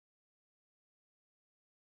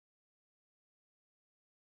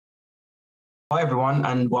Hi everyone,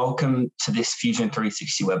 and welcome to this Fusion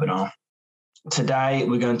 360 webinar. Today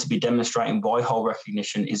we're going to be demonstrating why hole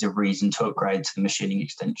recognition is a reason to upgrade to the machining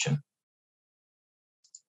extension.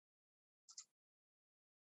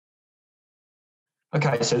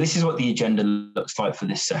 Okay, so this is what the agenda looks like for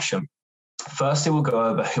this session. Firstly, we'll go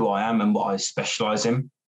over who I am and what I specialise in.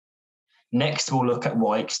 Next, we'll look at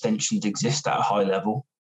why extensions exist at a high level.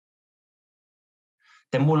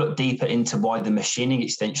 Then we'll look deeper into why the machining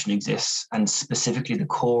extension exists, and specifically the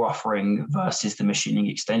core offering versus the machining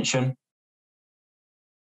extension.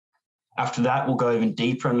 After that, we'll go even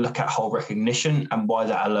deeper and look at hole recognition and why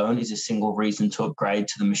that alone is a single reason to upgrade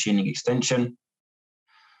to the machining extension.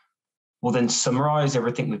 We'll then summarize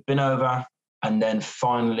everything we've been over, and then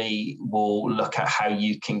finally, we'll look at how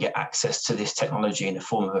you can get access to this technology in the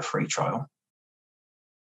form of a free trial.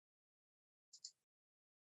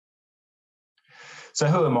 So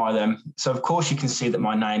who am I then? So of course you can see that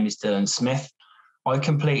my name is Dylan Smith. I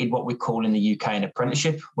completed what we call in the UK an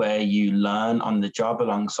apprenticeship, where you learn on the job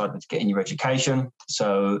alongside with getting your education.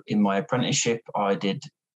 So in my apprenticeship, I did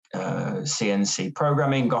CNC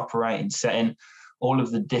programming, operating, setting, all of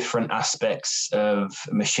the different aspects of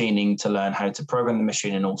machining to learn how to program the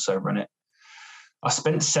machine and also run it. I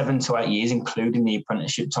spent 7 to 8 years, including the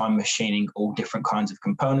apprenticeship time, machining all different kinds of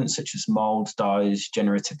components, such as molds, dies,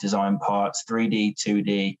 generative design parts, 3D,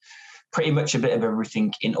 2D, pretty much a bit of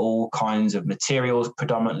everything in all kinds of materials,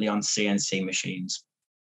 predominantly on CNC machines.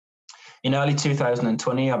 In early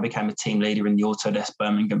 2020, I became a team leader in the Autodesk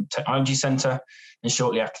Birmingham Technology Centre, and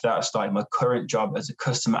shortly after that, I started my current job as a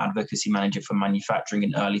Customer Advocacy Manager for manufacturing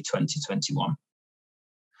in early 2021.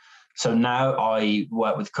 So now I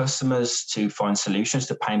work with customers to find solutions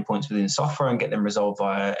to pain points within software and get them resolved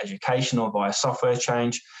via education or via software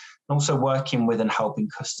change, and also working with and helping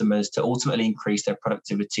customers to ultimately increase their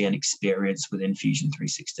productivity and experience within Fusion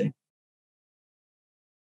 360.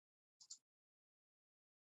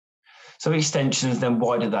 So extensions, then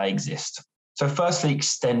why do they exist? So firstly,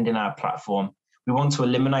 extending our platform. We want to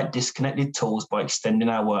eliminate disconnected tools by extending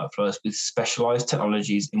our workflows with specialized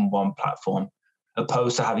technologies in one platform,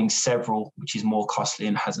 opposed to having several, which is more costly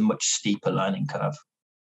and has a much steeper learning curve.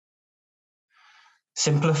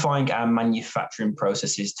 Simplifying our manufacturing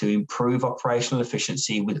processes to improve operational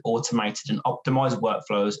efficiency with automated and optimized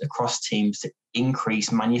workflows across teams to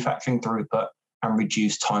increase manufacturing throughput and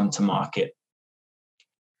reduce time to market.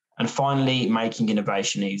 And finally, making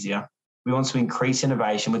innovation easier. We want to increase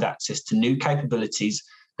innovation with access to new capabilities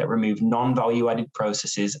that remove non-value-added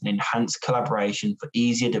processes and enhance collaboration for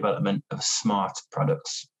easier development of smart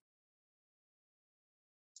products.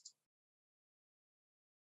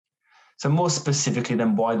 So more specifically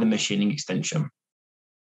then, why the machining extension?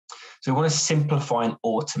 So we want to simplify and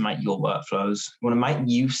automate your workflows. We want to make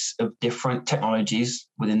use of different technologies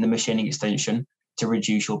within the machining extension to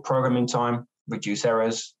reduce your programming time, reduce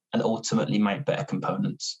errors, and ultimately make better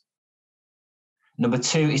components. Number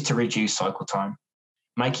 2 is to reduce cycle time,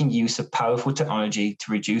 making use of powerful technology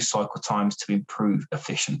to reduce cycle times to improve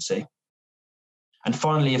efficiency. And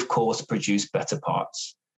finally, of course, produce better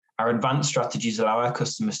parts. Our advanced strategies allow our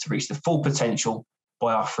customers to reach the full potential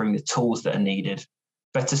by offering the tools that are needed.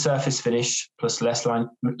 Better surface finish plus less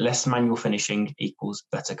manual finishing equals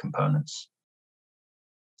better components.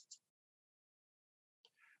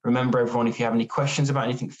 Remember, everyone, if you have any questions about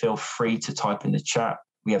anything, feel free to type in the chat.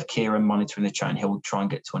 We have Kieran monitoring the chat, and he'll try and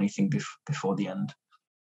get to anything before the end.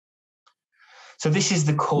 So this is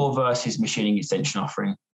the core versus machining extension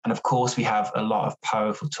offering. And of course, we have a lot of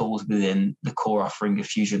powerful tools within the core offering of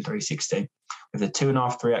Fusion 360. With the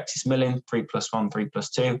 2.5, 3-axis milling, 3+1,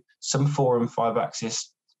 3+2, some 4 and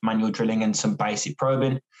 5-axis manual drilling, and some basic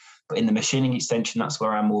probing. But in the machining extension, that's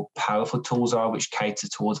where our more powerful tools are, which cater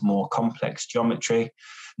towards more complex geometry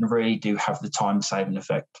and really do have the time-saving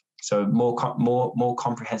effect. So more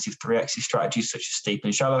comprehensive 3-axis strategies such as steep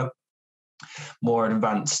and shallow, more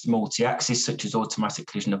advanced multi-axis such as automatic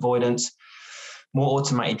collision avoidance, more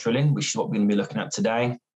automated drilling, which is what we're going to be looking at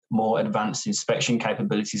today, more advanced inspection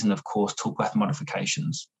capabilities, and of course, tool path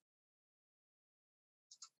modifications.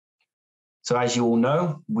 So as you all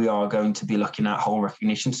know, we are going to be looking at hole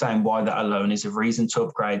recognition, saying why that alone is a reason to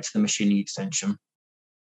upgrade to the machining extension.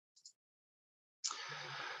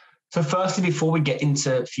 So firstly, before we get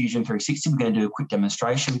into Fusion 360, we're going to do a quick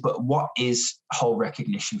demonstration, but what is hole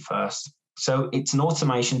recognition first? So it's an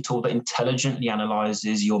automation tool that intelligently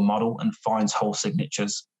analyzes your model and finds hole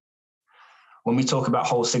signatures. When we talk about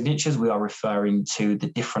hole signatures, we are referring to the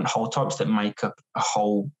different hole types that make up a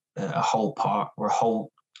whole part, or a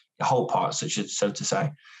whole part, so to say.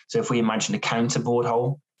 So if we imagine a counterboard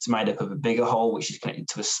hole, it's made up of a bigger hole which is connected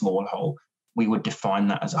to a small hole. We would define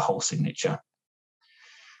that as a hole signature.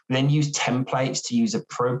 We then use templates to use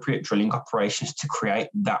appropriate drilling operations to create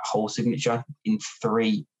that hole signature in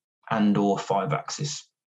 3 and/or 5 axis.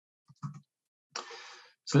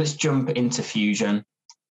 So let's jump into Fusion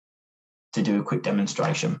to do a quick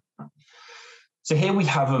demonstration. So here we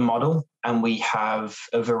have a model and we have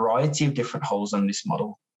a variety of different holes on this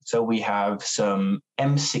model. So we have some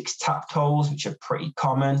M6 tapped holes, which are pretty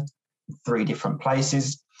common in 3 different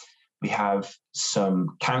places. We have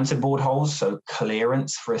some counterboard holes, so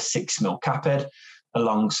clearance for a 6mm cap head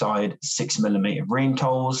alongside 6mm reamed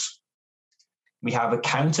holes. We have a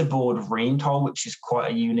counterboard reamed hole, which is quite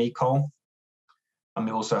a unique hole. And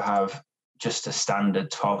we also have just a standard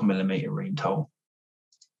 12mm reamed hole.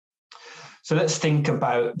 So let's think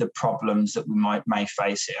about the problems that we may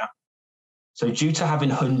face here. So due to having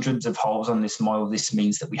hundreds of holes on this model, this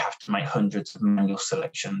means that we have to make hundreds of manual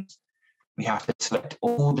selections. We have to select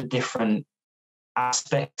all the different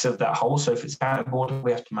aspects of that hole. So if it's counterboard,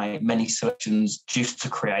 we have to make many selections just to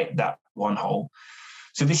create that one hole.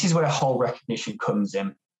 So this is where hole recognition comes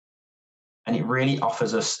in. And it really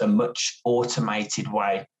offers us a much automated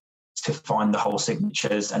way to find the hole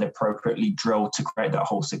signatures and appropriately drill to create that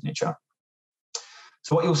hole signature.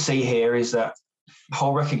 So what you'll see here is that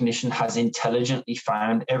hole recognition has intelligently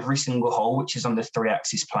found every single hole which is on the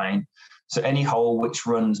 3-axis plane. So any hole which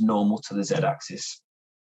runs normal to the Z-axis.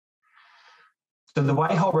 So the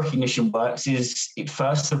way hole recognition works is it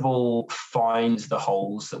first of all finds the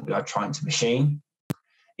holes that we are trying to machine.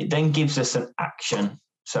 It then gives us an action.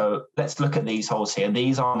 So let's look at these holes here.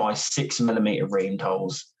 These are my 6mm reamed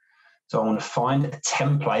holes. So I want to find a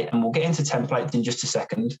template, and we'll get into templates in just a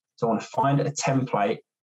second. So I want to find a template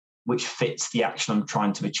which fits the action I'm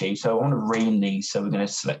trying to achieve. So I want to ream these, so we're going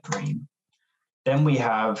to select ream. Then we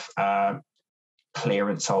have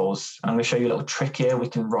clearance holes. I'm going to show you a little trick here. We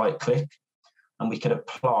can right click and we can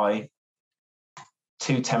apply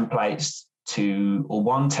 2 templates or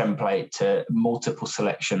 1 template to multiple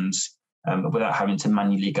selections without having to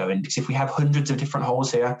manually go in. Because if we have hundreds of different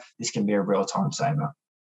holes here, this can be a real time saver.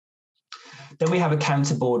 Then we have a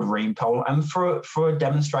counterboard ream hole, and for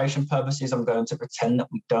demonstration purposes, I'm going to pretend that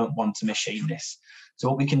we don't want to machine this. So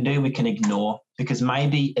what we can do, we can ignore, because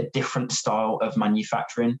maybe a different style of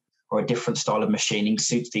manufacturing or a different style of machining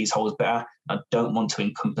suits these holes better. I don't want to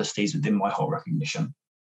encompass these within my hole recognition.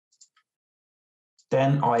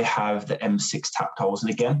 Then I have the M6 tapped holes,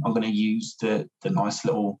 and again, I'm going to use the nice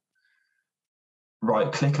little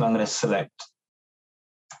right click, and I'm going to select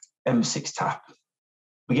M6 tap.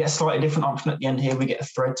 We get a slightly different option at the end here. We get a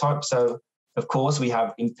thread type. So of course we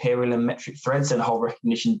have imperial and metric threads, and hole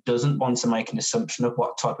recognition doesn't want to make an assumption of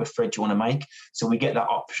what type of thread you want to make. So we get that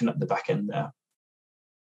option at the back end there.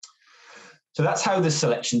 So that's how the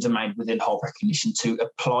selections are made within hole recognition to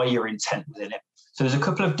apply your intent within it. So there's a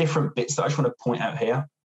couple of different bits that I just want to point out here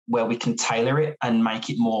where we can tailor it and make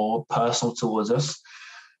it more personal towards us.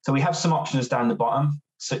 So we have some options down the bottom,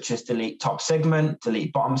 such as delete top segment,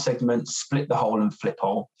 delete bottom segment, split the hole, and flip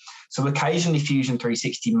hole. So occasionally Fusion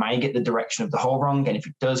 360 may get the direction of the hole wrong, and if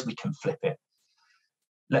it does, we can flip it.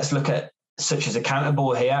 Let's look at such as a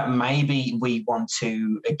counterboard here. Maybe we want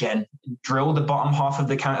to, again, drill the bottom half of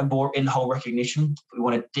the counterboard in hole recognition. We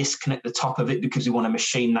want to disconnect the top of it because we want to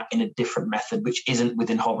machine that in a different method, which isn't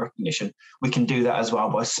within hole recognition. We can do that as well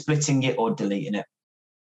by splitting it or deleting it.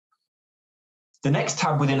 The next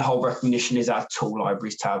tab within hole recognition is our tool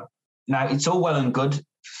libraries tab. Now, it's all well and good,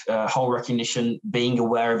 hole recognition being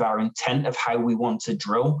aware of our intent of how we want to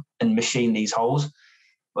drill and machine these holes.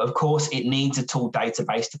 But of course, it needs a tool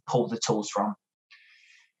database to pull the tools from.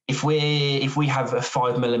 If we have a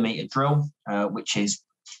 5mm drill, which is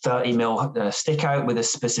 30mm stick out with a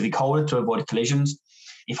specific holder to avoid collisions,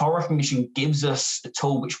 if hole recognition gives us a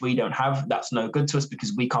tool which we don't have, that's no good to us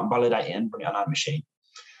because we can't validate it and run it on our machine.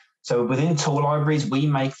 So within tool libraries, we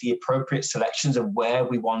make the appropriate selections of where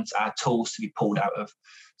we want our tools to be pulled out of.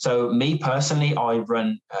 So me personally, I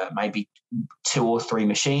run maybe 2 or 3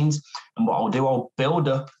 machines. And what I'll do, I'll build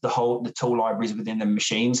up the tool libraries within the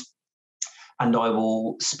machines, and I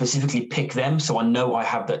will specifically pick them so I know I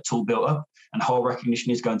have that tool built up, and hole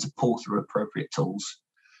recognition is going to pull through appropriate tools.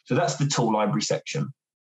 So that's the tool library section.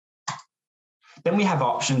 Then we have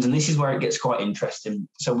options, and this is where it gets quite interesting.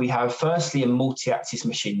 So we have firstly a multi-axis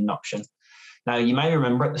machining option. Now you may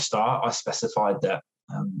remember at the start, I specified that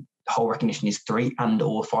hole recognition is 3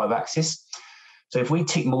 and/or 5 axis. So if we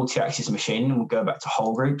tick multi-axis machining and we'll go back to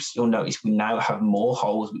hole groups, you'll notice we now have more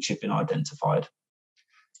holes which have been identified.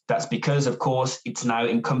 That's because, of course, it's now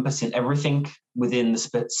encompassing everything within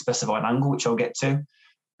the specified angle, which I'll get to.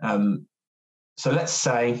 So let's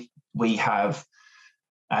say we have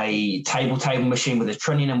a table machine with a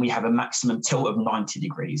trunnion, and we have a maximum tilt of 90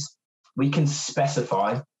 degrees. We can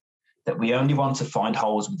specify that we only want to find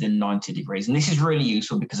holes within 90 degrees. And this is really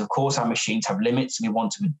useful because, of course, our machines have limits. We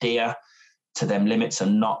want to adhere to them limits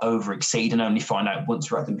and not over exceed and only find out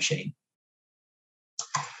once we're at the machine.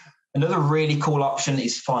 Another really cool option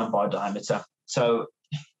is find by diameter. So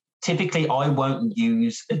typically I won't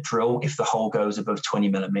use a drill if the hole goes above 20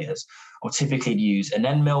 millimeters. I'll typically use an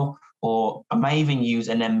end mill, or I may even use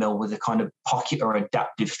an end mill with a kind of pocket or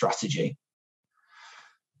adaptive strategy.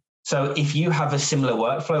 So if you have a similar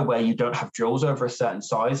workflow where you don't have drills over a certain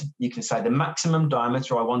size, you can say the maximum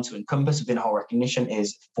diameter I want to encompass within hole recognition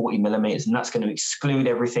is 40 millimeters, and that's going to exclude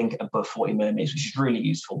everything above 40 millimeters, which is really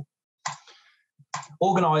useful.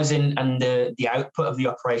 Organizing and the output of the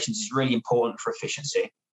operations is really important for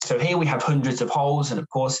efficiency. So here we have hundreds of holes, and of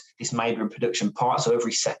course, this may be in production part, so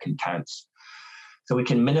every second counts. So we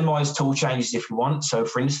can minimize tool changes if we want. So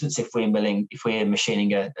for instance, if we're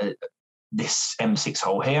machining this M6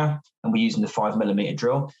 hole here, and we're using the 5 millimeter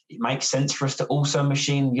drill, it makes sense for us to also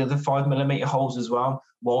machine the other 5 millimeter holes as well,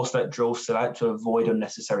 whilst that drill's still out, to avoid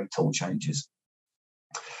unnecessary tool changes.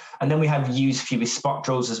 And then we have use fewer spot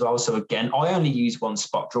drills as well. So again, I only use one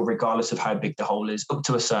spot drill regardless of how big the hole is, up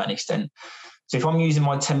to a certain extent. So if I'm using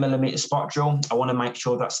my 10 millimeter spot drill, I want to make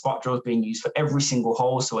sure that spot drill is being used for every single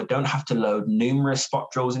hole, so I don't have to load numerous spot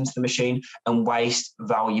drills into the machine and waste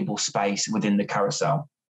valuable space within the carousel.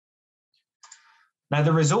 Now,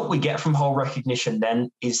 the result we get from hole recognition then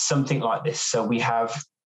is something like this. So we have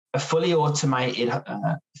a fully automated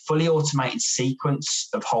sequence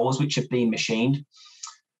of holes which have been machined.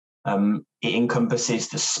 It encompasses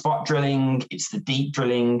the spot drilling, it's the deep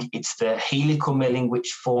drilling, it's the helical milling, which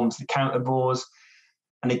forms the counterbores.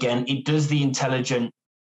 And again, it does the intelligent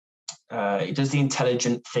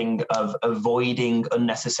thing of avoiding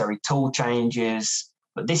unnecessary tool changes.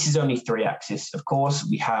 But this is only 3-axis. Of course,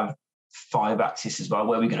 we have 5-axis as well,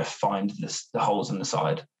 where we're going to find the holes on the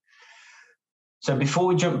side. So before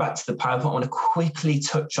we jump back to the PowerPoint, I want to quickly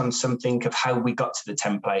touch on something of how we got to the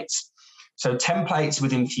templates. So templates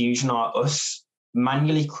within Fusion are us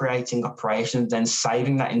manually creating operations, then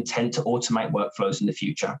saving that intent to automate workflows in the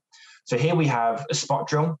future. So here we have a spot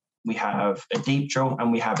drill, we have a deep drill,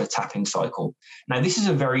 and we have a tapping cycle. Now, this is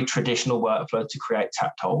a very traditional workflow to create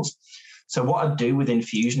tapped holes. So what I do within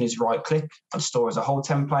Fusion is right-click, I store as a whole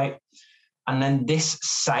template, and then this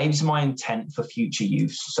saves my intent for future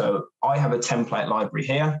use. So I have a template library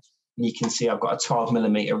here, and you can see I've got a 12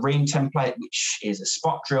 millimeter ream template, which is a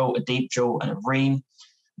spot drill, a deep drill, and a ream.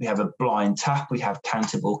 We have a blind tap, we have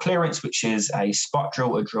countable clearance, which is a spot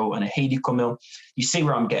drill, a drill, and a helical mill. You see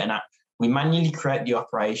where I'm getting at. We manually create the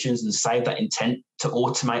operations and save that intent to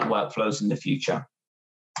automate workflows in the future.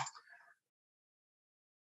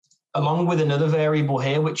 Along with another variable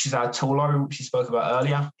here, which is our tool library, which we spoke about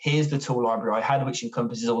earlier. Here's the tool library I had, which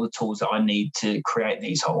encompasses all the tools that I need to create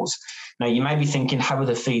these holes. Now, you may be thinking, how are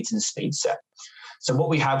the feeds and speeds set? So what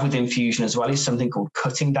we have within Fusion as well is something called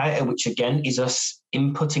cutting data, which again is us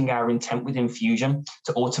inputting our intent within Fusion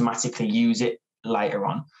to automatically use it later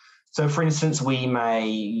on. So for instance, we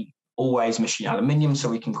may always machine aluminium, so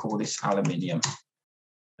we can call this aluminium.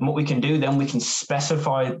 And what we can do then, we can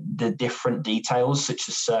specify the different details such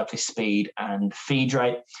as surface speed and feed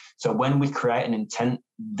rate. So when we create an intent,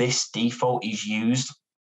 this default is used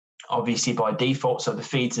obviously by default. So the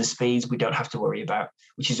feeds and speeds we don't have to worry about,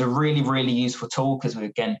 which is a really, really useful tool because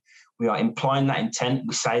we are implying that intent,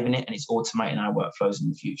 we're saving it, and it's automating our workflows in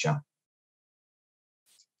the future.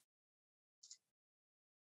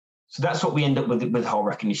 So that's what we end up with hole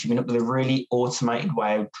recognition. We end up with a really automated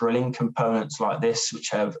way of drilling components like this, which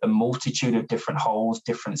have a multitude of different holes,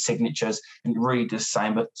 different signatures, and it really does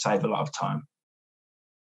save a lot of time.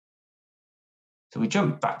 So we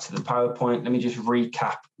jump back to the PowerPoint. Let me just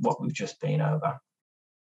recap what we've just been over.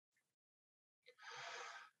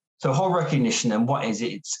 So hole recognition, and what is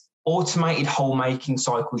it? It's automated hole making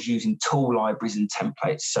cycles using tool libraries and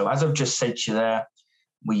templates. So as I've just said to you there,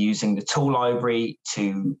 we're using the tool library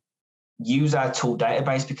to use our tool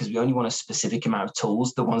database because we only want a specific amount of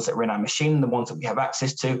tools, the ones that are in our machine, the ones that we have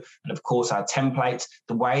access to, and of course our templates,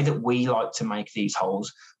 the way that we like to make these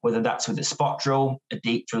holes, whether that's with a spot drill, a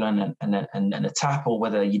deep drill, and a tap, or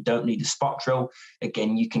whether you don't need a spot drill.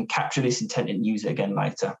 Again, you can capture this intent and use it again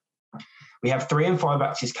later. We have 3 and 5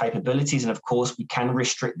 axis capabilities, and of course we can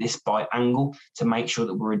restrict this by angle to make sure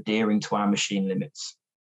that we're adhering to our machine limits.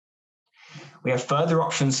 We have further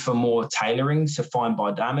options for more tailoring, so find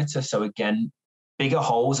by diameter. So again, bigger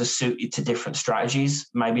holes are suited to different strategies,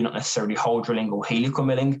 maybe not necessarily hole drilling or helical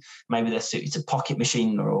milling. Maybe they're suited to pocket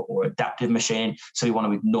machining or adaptive machining, so we want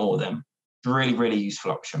to ignore them. Really, really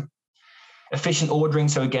useful option. Efficient ordering,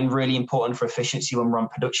 so again, really important for efficiency when we're on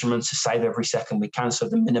production runs to save every second we can, so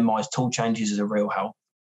the minimized tool changes is a real help.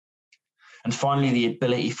 And finally, the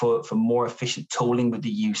ability for more efficient tooling with the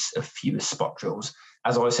use of fewer spot drills.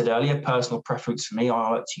 As I said earlier, personal preference for me, I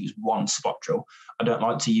like to use one spot drill. I don't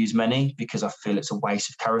like to use many because I feel it's a waste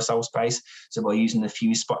of carousel space. So by using the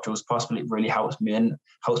few spot drills possible, it really helps me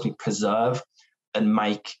preserve and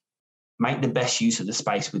make the best use of the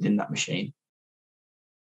space within that machine.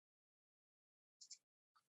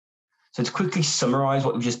 So to quickly summarize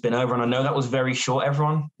what we've just been over, and I know that was very short,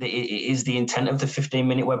 everyone. It is the intent of the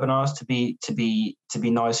 15-minute webinars to be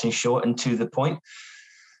nice and short and to the point.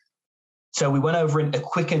 So we went over a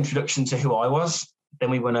quick introduction to who I was. Then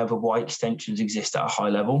we went over why extensions exist at a high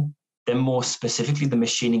level. Then more specifically, the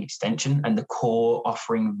machining extension and the core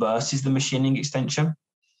offering versus the machining extension.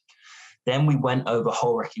 Then we went over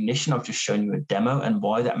hole recognition. I've just shown you a demo and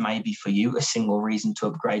why that may be for you a single reason to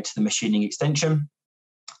upgrade to the machining extension.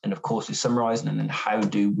 And of course, we're summarizing and then how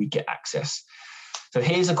do we get access. So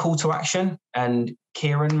here's a call to action, and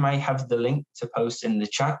Kieran may have the link to post in the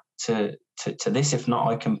chat to this. If not,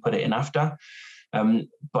 I can put it in after. But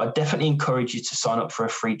I definitely encourage you to sign up for a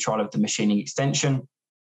free trial of the machining extension.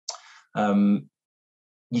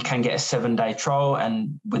 You can get a 7-day trial,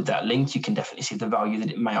 and with that link, you can definitely see the value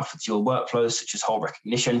that it may offer to your workflows, such as hole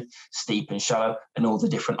recognition, steep and shallow, and all the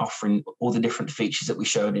different features that we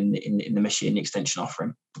showed in the machining extension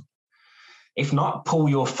offering. If not, pull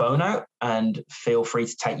your phone out and feel free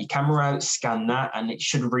to take your camera out, scan that, and it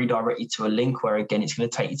should redirect you to a link where, again, it's going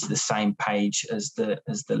to take you to the same page as the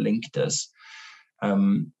link does.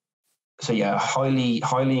 So yeah,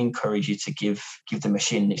 highly encourage you to give the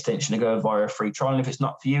machining extension a go via a free trial. And if it's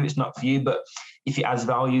not for you, it's not for you. But if it adds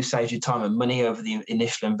value, saves you time and money over the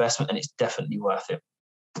initial investment, then it's definitely worth it.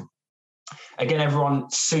 Again,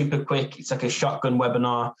 everyone, super quick. It's like a shotgun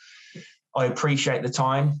webinar. I appreciate the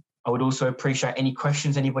time. I would also appreciate any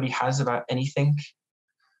questions anybody has about anything.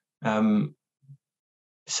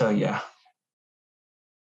 So yeah.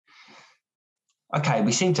 Okay,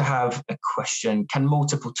 we seem to have a question. Can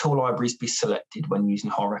multiple tool libraries be selected when using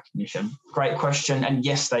hole recognition? Great question, and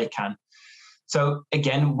yes, they can. So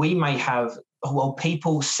again, we may have, well,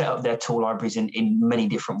 people set up their tool libraries in many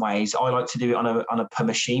different ways. I like to do it on a per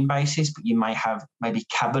machine basis, but you may have maybe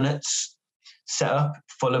cabinets set up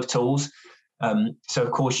full of tools. So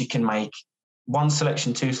of course you can make one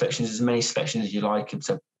selection, two selections, as many selections as you like. And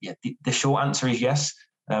so yeah, the short answer is yes.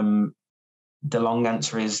 The long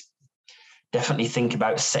answer is definitely think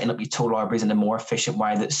about setting up your tool libraries in a more efficient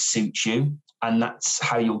way that suits you. And that's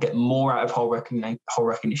how you'll get more out of hole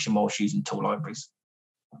recognition whilst using tool libraries.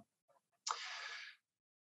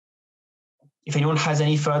 If anyone has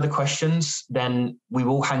any further questions, then we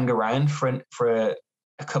will hang around for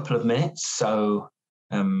a couple of minutes. So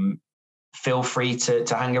feel free to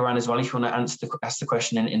hang around as well if you want to ask the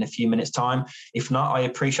question in a few minutes' time. If not, I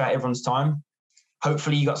appreciate everyone's time.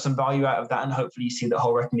 Hopefully you got some value out of that, and hopefully you see that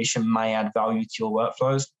hole recognition may add value to your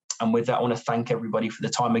workflows. And with that, I want to thank everybody for the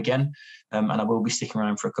time again. And I will be sticking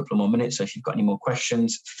around for a couple of more minutes. So if you've got any more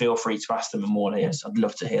questions, feel free to ask them in more layers. I'd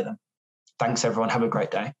love to hear them. Thanks, everyone. Have a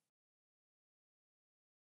great day.